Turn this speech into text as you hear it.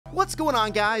What's going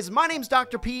on, guys? My name's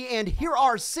Dr. P, and here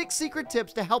are 6 secret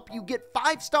tips to help you get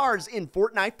 5 stars in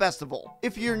Fortnite Festival.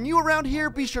 If you're new around here,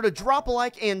 be sure to drop a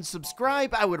like and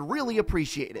subscribe. I would really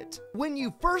appreciate it. When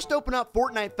you first open up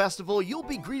Fortnite Festival, you'll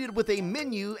be greeted with a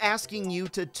menu asking you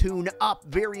to tune up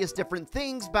various different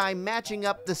things by matching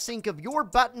up the sync of your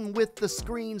button with the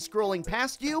screen scrolling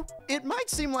past you. It might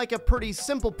seem like a pretty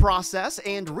simple process,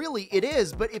 and really it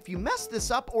is, but if you mess this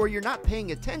up or you're not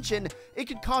paying attention, it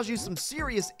could cause you some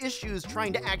serious issues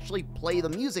trying to actually play the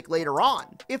music later on.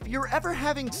 If you're ever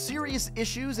having serious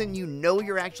issues and you know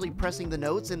you're actually pressing the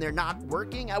notes and they're not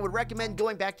working, I would recommend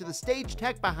going back to the stage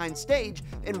tech behind stage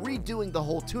and redoing the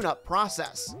whole tune-up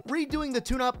process. Redoing the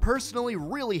tune-up personally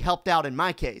really helped out in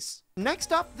my case.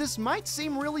 Next up, this might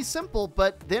seem really simple,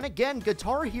 but then again,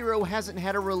 Guitar Hero hasn't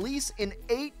had a release in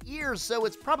 8 years, so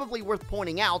it's probably worth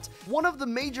pointing out. One of the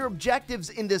major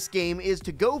objectives in this game is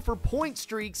to go for point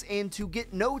streaks and to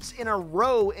get notes in a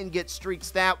row and get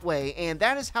streaks that way, and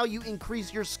that is how you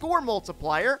increase your score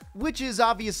multiplier, which is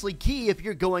obviously key if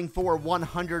you're going for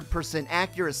 100%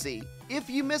 accuracy. If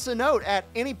you miss a note at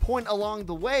any point along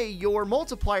the way, your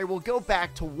multiplier will go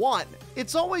back to 1.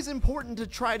 It's always important to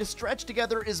try to stretch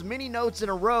together as many notes in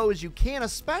a row as you can,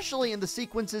 especially in the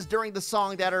sequences during the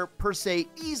song that are per se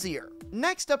easier.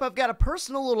 Next up, I've got a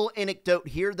personal little anecdote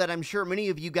here that I'm sure many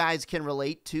of you guys can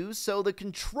relate to. So the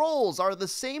controls are the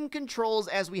same controls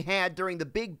as we had during the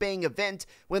Big Bang event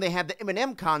when they had the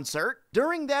Eminem concert.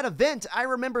 During that event, I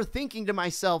remember thinking to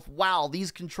myself, wow,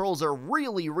 these controls are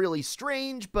really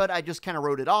strange, but I just kind of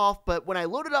wrote it off. But when I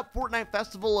loaded up Fortnite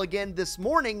Festival again this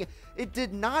morning, it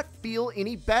did not feel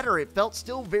any better. It felt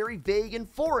still very vague and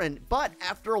foreign, but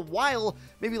after a while,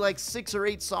 maybe like 6 or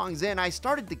 8 songs in, I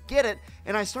started to get it,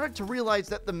 and I started to realize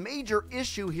that the major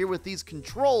issue here with these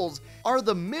controls are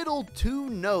the middle 2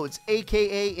 notes,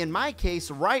 aka in my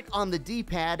case, right on the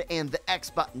D-pad and the X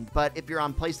button, but if you're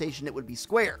on PlayStation, it would be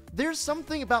square. There's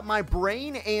something about my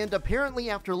brain, and apparently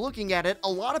after looking at it, a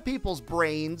lot of people's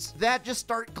brains, that just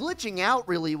start glitching out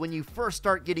really when you first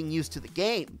start getting used to the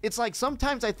game. It's like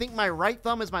sometimes I think my right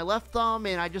thumb is my left thumb,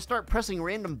 and I just start pressing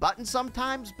random buttons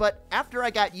sometimes, but after I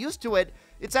got used to it,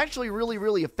 it's actually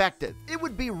really effective. It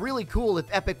would be really cool if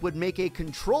Epic would make a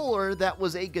controller that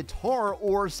was a guitar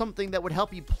or something that would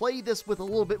help you play this with a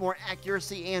little bit more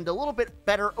accuracy and a little bit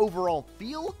better overall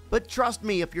feel. But trust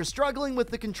me, if you're struggling with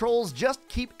the controls, just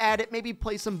keep at it. Maybe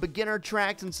play some beginner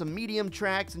tracks and some medium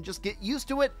tracks and just get used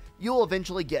to it. You'll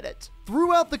eventually get it.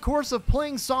 Throughout the course of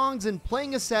playing songs and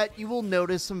playing a set, you will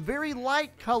notice some very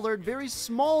light-colored, very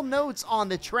small notes on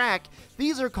the track.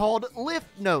 These are called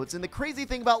lift notes, and the crazy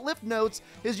thing about lift notes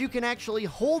is you can actually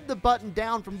hold the button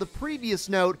down from the previous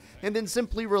note and then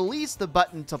simply release the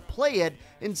button to play it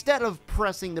instead of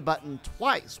pressing the button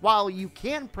twice. While you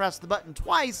can press the button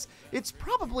twice, it's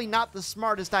probably not the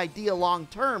smartest idea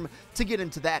long-term to get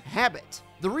into that habit.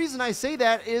 The reason I say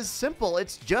that is simple.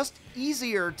 It's just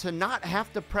easier to not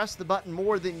have to press the button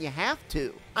more than you have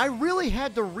to. I really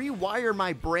had to rewire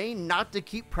my brain not to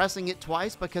keep pressing it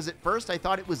twice because at first I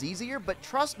thought it was easier, but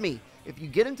trust me, if you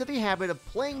get into the habit of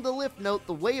playing the lift note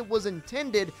the way it was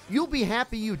intended, you'll be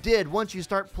happy you did once you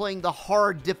start playing the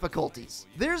hard difficulties.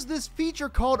 There's this feature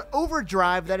called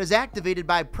Overdrive that is activated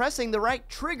by pressing the right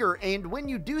trigger, and when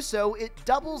you do so, it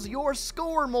doubles your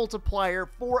score multiplier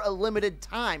for a limited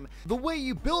time. The way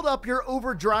you build up your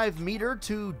overdrive meter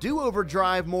to do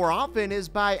overdrive more often is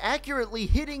by accurately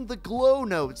hitting the glow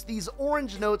notes, these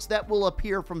orange notes that will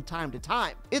appear from time to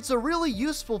time. It's a really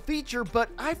useful feature, but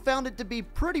I found it to be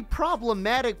pretty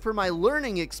problematic for my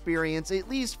learning experience, at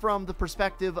least from the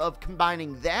perspective of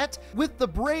combining that with the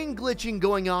brain glitching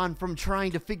going on from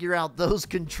trying to figure out those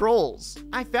controls.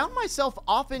 I found myself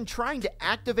often trying to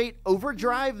activate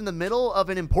overdrive in the middle of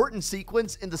an important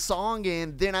sequence in the song,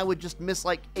 and then I would just miss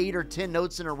like 8 or 10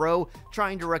 notes in a row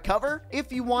trying to recover.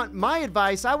 If you want my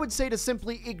advice, I would say to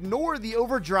simply ignore the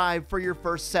overdrive for your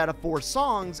first set of 4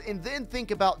 songs and then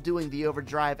think about doing the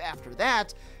overdrive after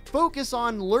that. Focus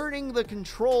on learning the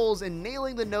controls and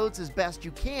nailing the notes as best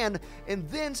you can, and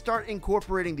then start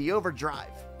incorporating the overdrive.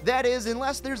 That is,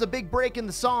 unless there's a big break in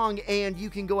the song and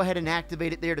you can go ahead and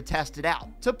activate it there to test it out.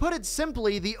 To put it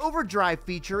simply, the overdrive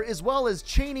feature, as well as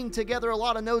chaining together a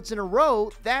lot of notes in a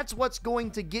row, that's what's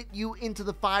going to get you into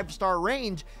the 5-star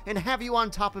range and have you on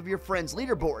top of your friends'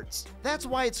 leaderboards. That's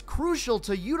why it's crucial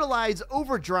to utilize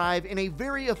overdrive in a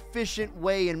very efficient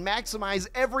way and maximize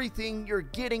everything you're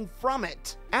getting from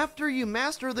it. After you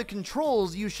master the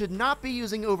controls, you should not be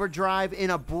using overdrive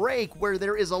in a break where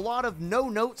there is a lot of no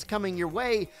notes coming your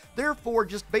way, therefore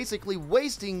just basically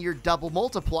wasting your double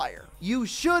multiplier. You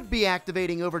should be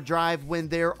activating Overdrive when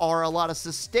there are a lot of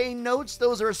sustained notes.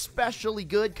 Those are especially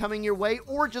good coming your way,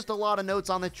 or just a lot of notes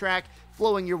on the track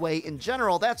flowing your way in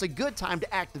general. That's a good time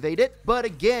to activate it. But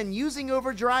again, using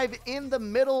Overdrive in the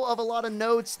middle of a lot of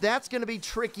notes, that's going to be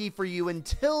tricky for you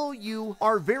until you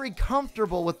are very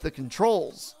comfortable with the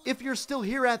controls. If you're still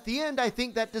here at the end, I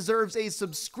think that deserves a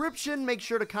subscription. Make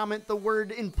sure to comment the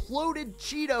word imploded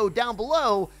Cheeto down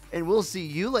below, and we'll see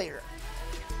you later.